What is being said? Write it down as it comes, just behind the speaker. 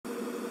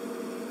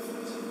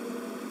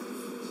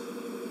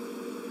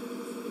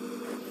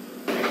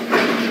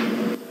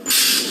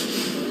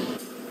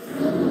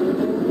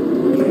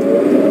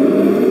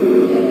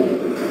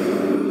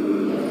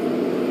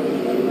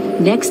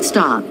Next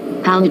stop,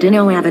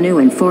 Palladino Avenue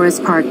and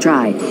Forest Park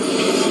Drive.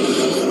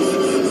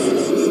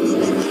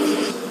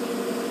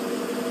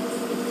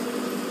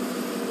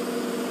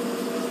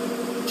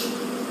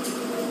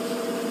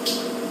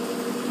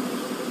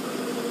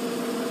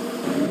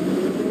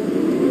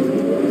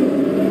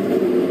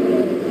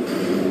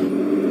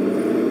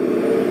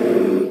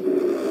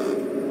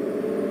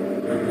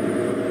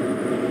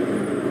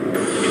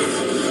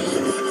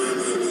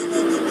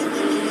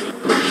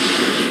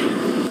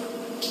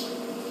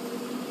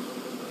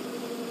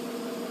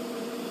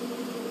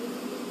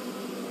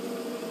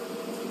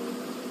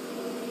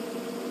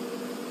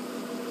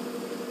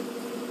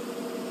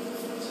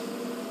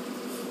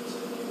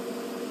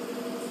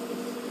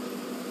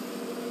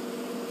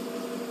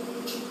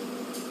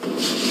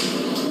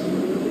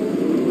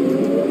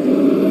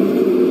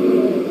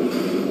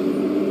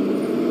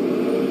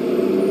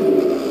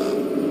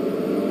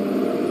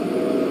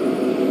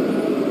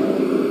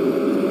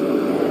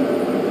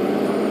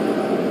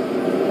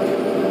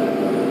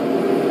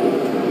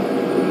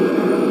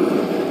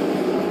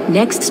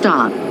 Next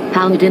stop,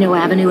 Palladino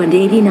Avenue and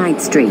 89th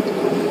Street.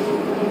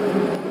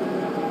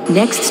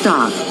 Next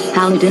stop,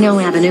 Palladino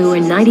Avenue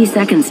and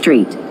 92nd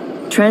Street.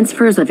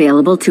 Transfers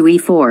available to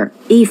E4,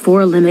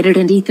 E4 Limited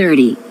and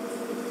E30.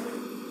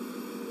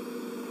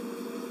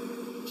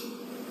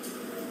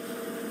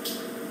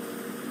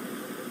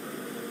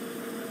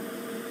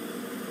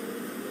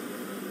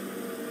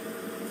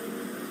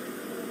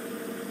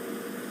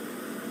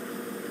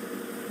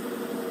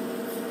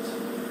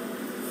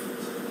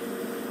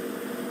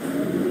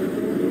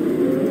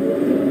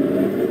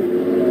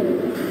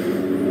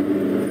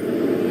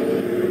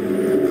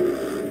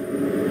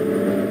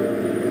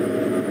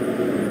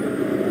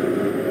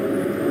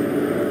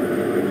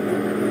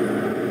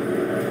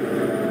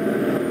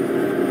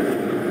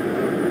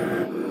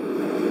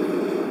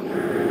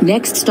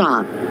 Next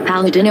stop,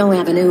 Palladino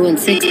Avenue and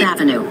 6th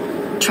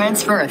Avenue.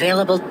 Transfer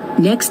available.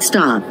 Next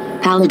stop,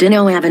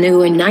 Palladino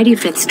Avenue and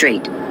 95th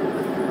Street.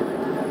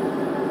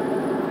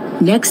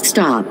 Next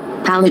stop,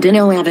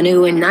 Palladino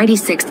Avenue and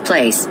 96th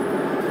Place.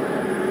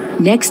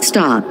 Next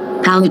stop,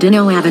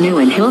 Palladino Avenue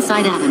and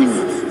Hillside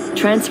Avenue.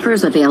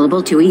 Transfers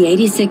available to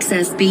E86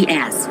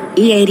 SBS,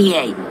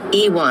 E88,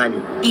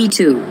 E1,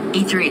 E2,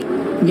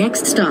 E3.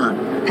 Next stop,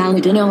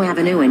 Palladino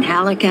Avenue and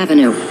Halleck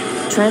Avenue.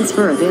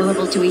 Transfer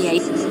available to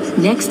E8.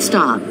 Next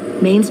stop,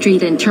 Main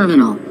Street and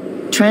Terminal.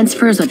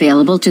 Transfers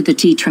available to the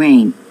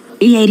T-Train.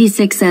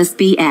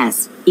 E86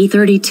 SBS,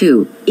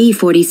 E32,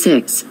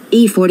 E46,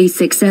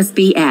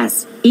 E46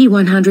 SBS,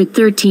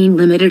 E113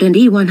 Limited and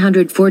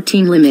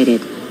E114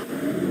 Limited.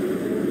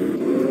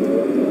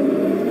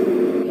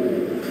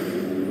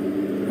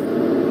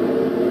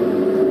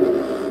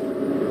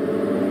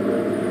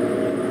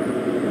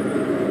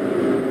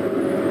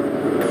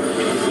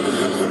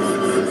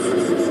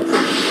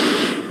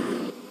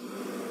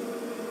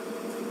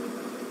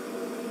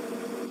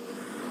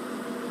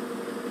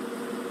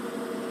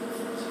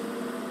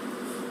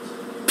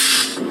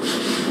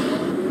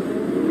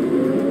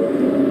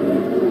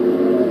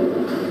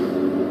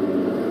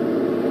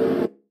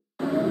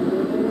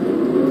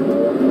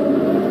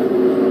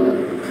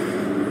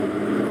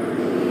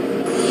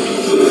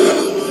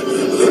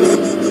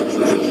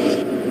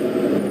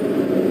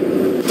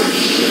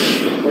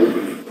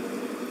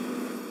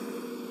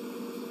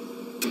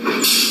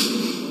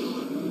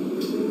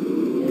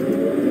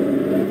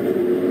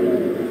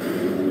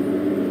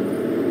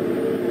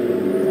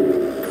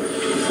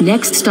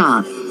 Next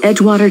stop,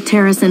 Edgewater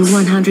Terrace and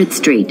 100th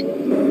Street.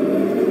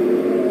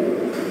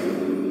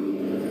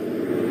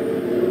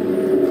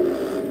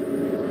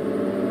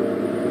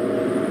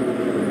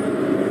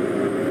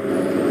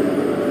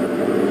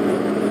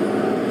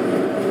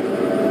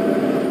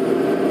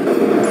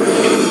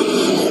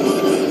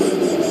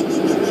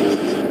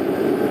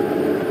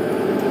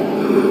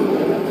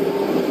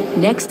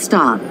 Next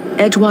stop,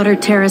 Edgewater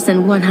Terrace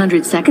and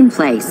 102nd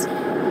Place.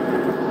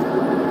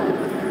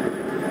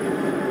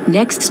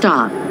 Next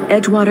stop,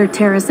 Edgewater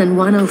Terrace and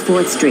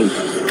 104th Street.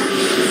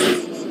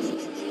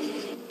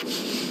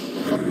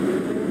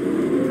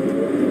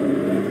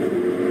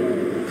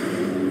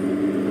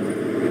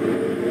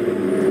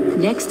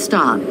 Next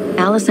stop,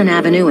 Allison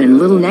Avenue and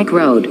Little Neck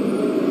Road.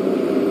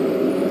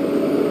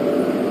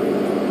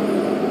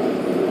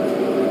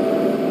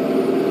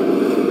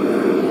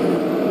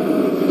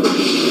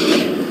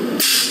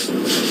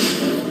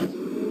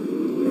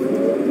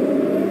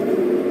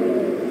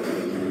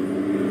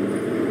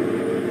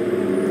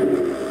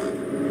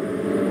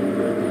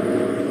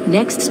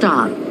 Next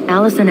stop,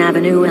 Allison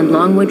Avenue and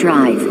Longwood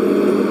Drive.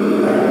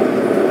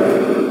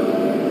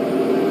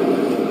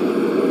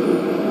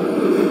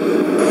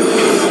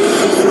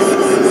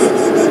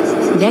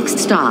 Next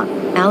stop,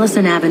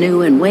 Allison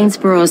Avenue and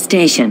Waynesboro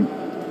Station.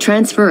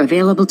 Transfer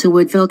available to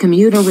Woodville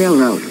Commuter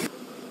Railroad.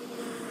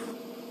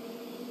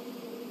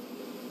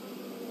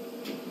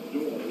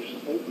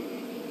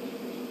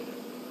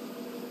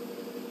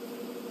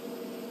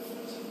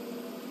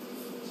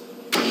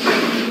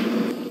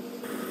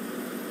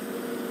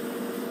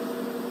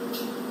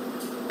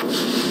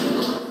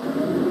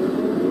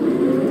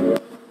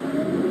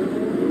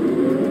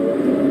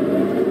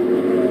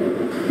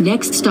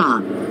 Next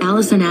stop,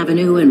 Allison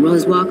Avenue and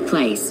Rosewalk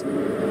Place.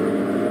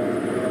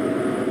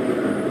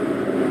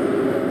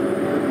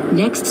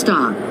 Next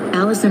stop,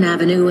 Allison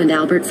Avenue and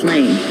Alberts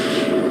Lane.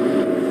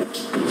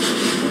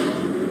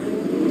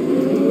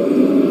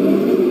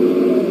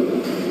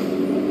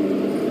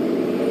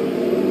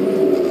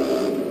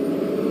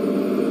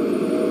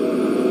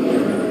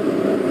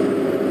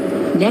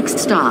 Next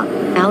stop,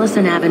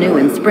 Allison Avenue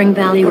and Spring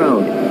Valley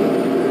Road.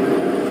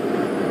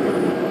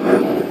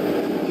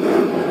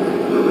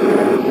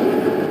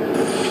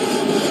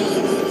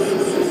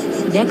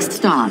 Next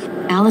stop,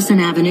 Allison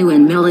Avenue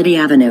and Melody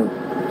Avenue.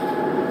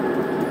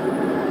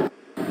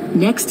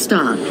 Next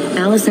stop,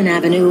 Allison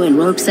Avenue and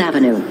Ropes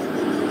Avenue.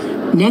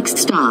 Next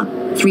stop,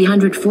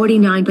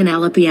 349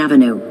 Penelope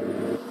Avenue.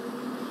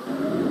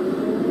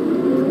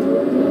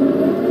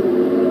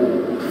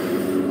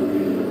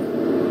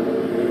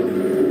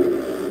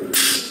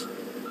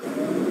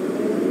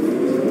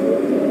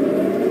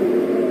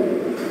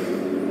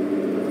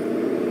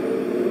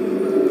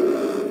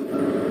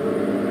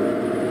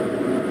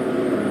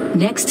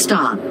 Next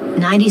stop,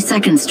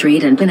 92nd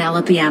Street and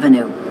Penelope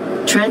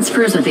Avenue.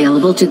 Transfers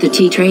available to the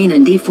T train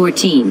and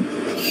D14.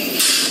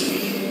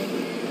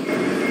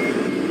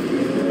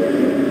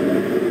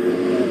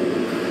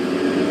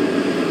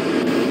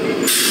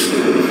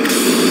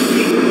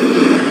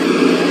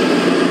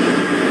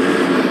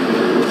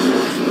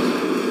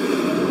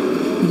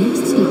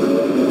 Next stop,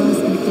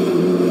 Prospect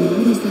Avenue and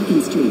 92nd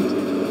Street.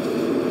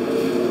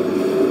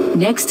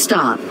 Next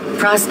stop,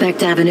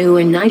 Prospect Avenue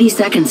and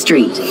 92nd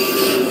Street.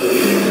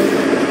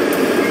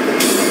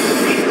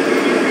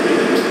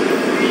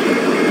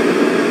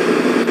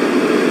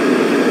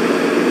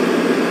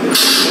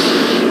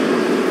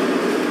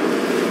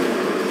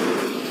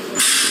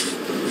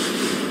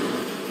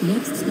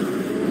 Next stop,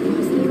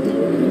 Prospect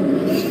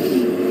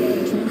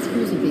Avenue.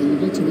 Transfers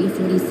available to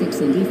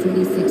E46 and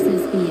E46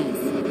 SBS.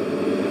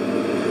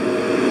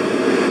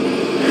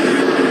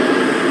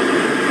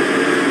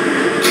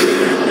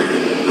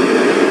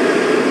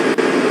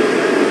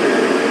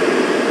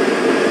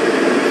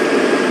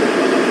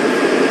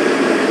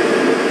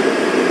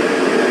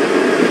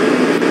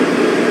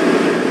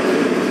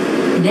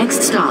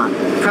 Next stop,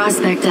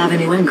 Prospect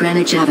Avenue and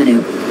Greenwich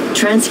Avenue.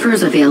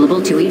 Transfers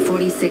available to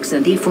E46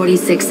 and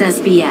E46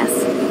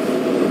 SBS.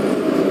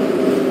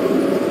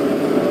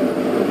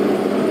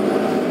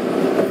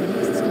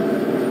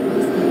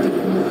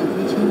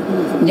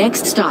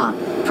 Next stop,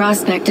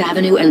 Prospect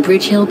Avenue and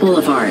Bridge Hill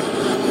Boulevard.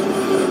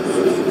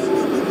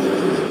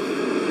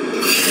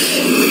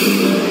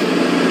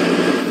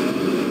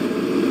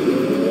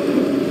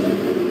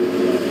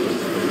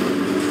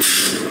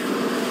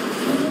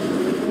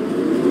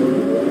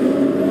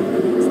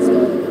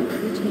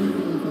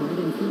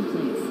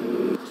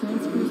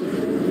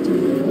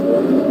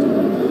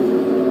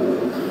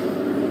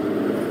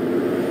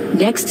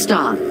 Next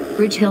stop,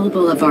 Bridge Hill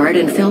Boulevard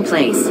and Phil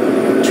Place.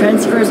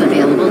 Transfers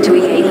available to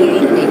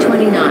E88 and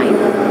E29.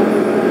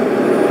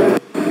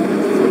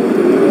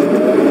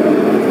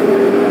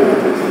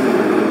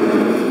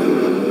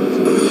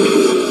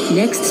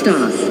 Next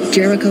stop,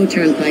 Jericho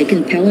Turnpike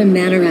and Pelham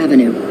Manor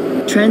Avenue.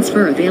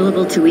 Transfer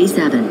available to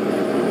E7.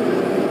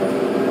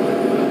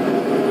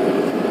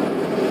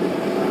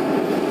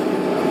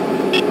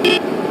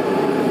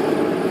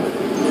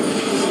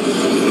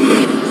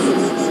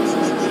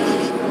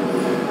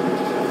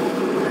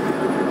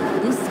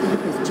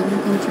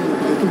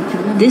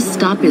 This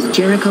stop is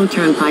Jericho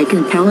Turnpike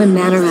and Pelham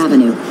Manor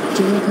Avenue.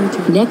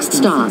 Next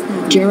stop,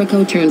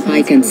 Jericho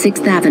Turnpike and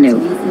 6th Avenue.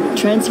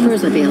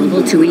 Transfers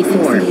available to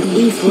E4,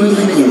 E4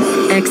 Limited,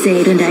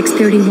 X8 and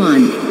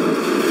X31.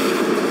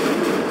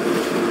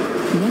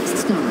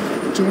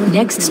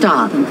 Next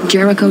stop,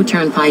 Jericho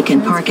Turnpike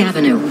and Park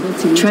Avenue.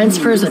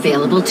 Transfers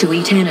available to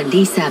E10 and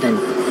D7.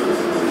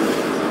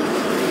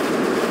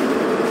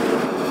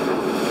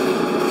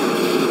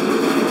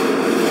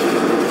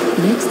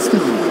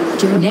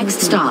 Next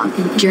stop,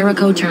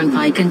 Jericho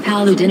Turnpike and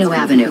Palladino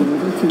Avenue.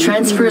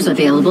 Transfers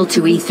available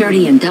to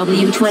E30 and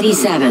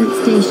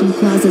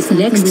W27.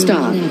 Next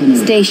stop,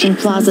 Station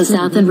Plaza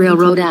South and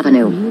Railroad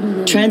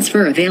Avenue.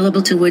 Transfer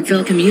available to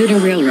Woodville Commuter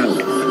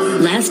Railroad.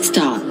 Last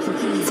stop.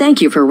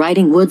 Thank you for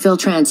riding Woodville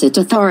Transit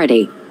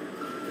Authority.